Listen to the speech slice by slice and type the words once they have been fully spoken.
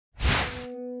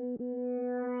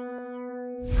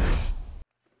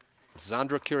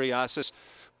Zandra Kiriasis,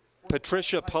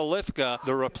 Patricia Polivka,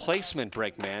 the replacement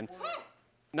brakeman.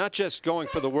 Not just going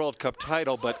for the World Cup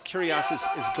title, but Kiriasis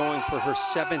is going for her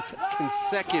 7th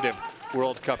consecutive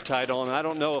World Cup title, and I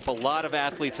don't know if a lot of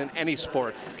athletes in any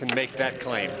sport can make that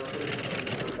claim.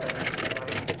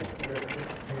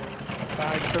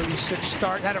 5:36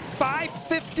 start, had a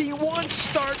 5:51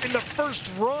 start in the first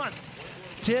run.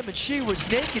 Tim, and she was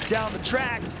naked down the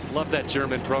track. Love that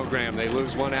German program. They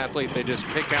lose one athlete, they just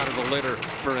pick out of the litter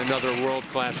for another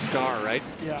world-class star, right?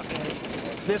 Yeah,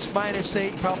 this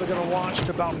 -8 probably going to launch to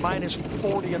about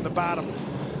 -40 in the bottom.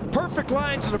 Perfect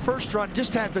lines in the first run.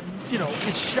 Just had the,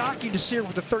 it's shocking to see her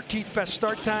with the 13th best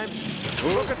start time.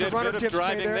 Look at the runner tips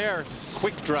driving there.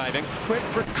 Quick driving. Quick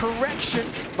for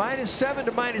correction. -7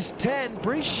 to -10.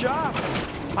 Bree Schaff.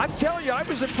 I'm telling you, I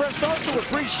was impressed also with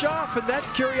Bree Schaff, and that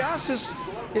Kiriasis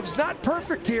is not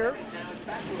perfect here.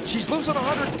 She's losing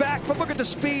 100 back, but look at the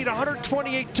speed,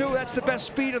 128.2. That's the best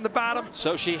speed in the bottom.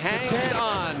 So she hangs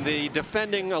on, the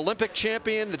defending Olympic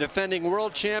champion, the defending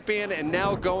world champion, and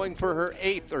now going for her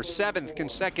 8th or 7th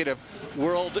consecutive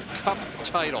World Cup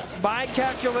title. My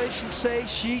calculations say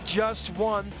she just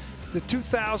won the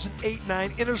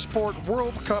 2008-9 Intersport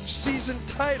World Cup season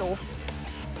title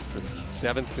for the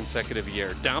 7th consecutive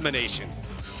year. Domination.